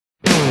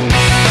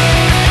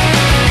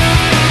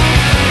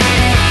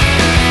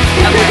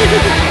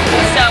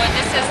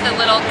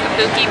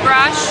kabuki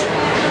brush,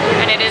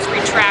 and it is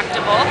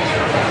retractable.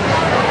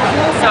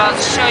 So I'll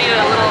show you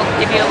a little,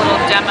 give you a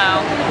little demo.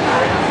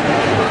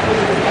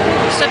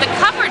 So the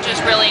coverage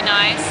is really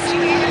nice.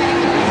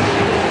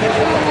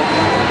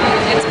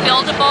 It's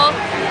buildable,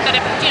 but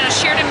if, you know,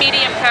 sheer to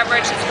medium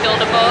coverage is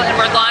buildable, and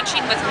we're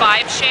launching with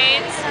 5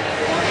 shades.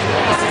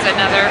 This is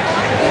another.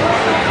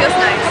 Feels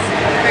nice.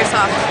 Very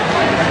soft.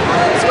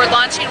 So we're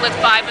launching with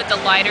 5 of the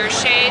lighter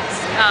shades,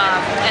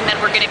 and then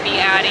we're going to be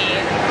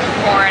adding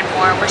more and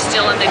more. We're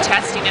still in the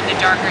testing of the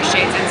darker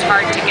shades. It's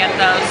hard to get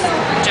those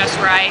just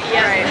right.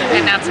 Yeah. Right.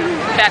 And that's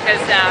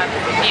Becca's,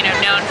 you know,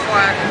 known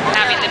for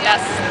having the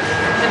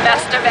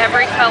best of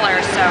every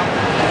color. So.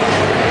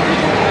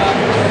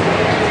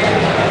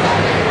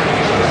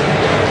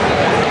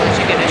 Let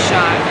you get a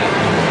shot.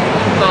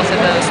 Both of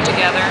those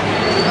together.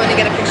 I want to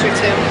get a picture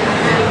too.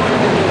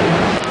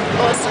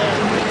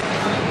 Awesome.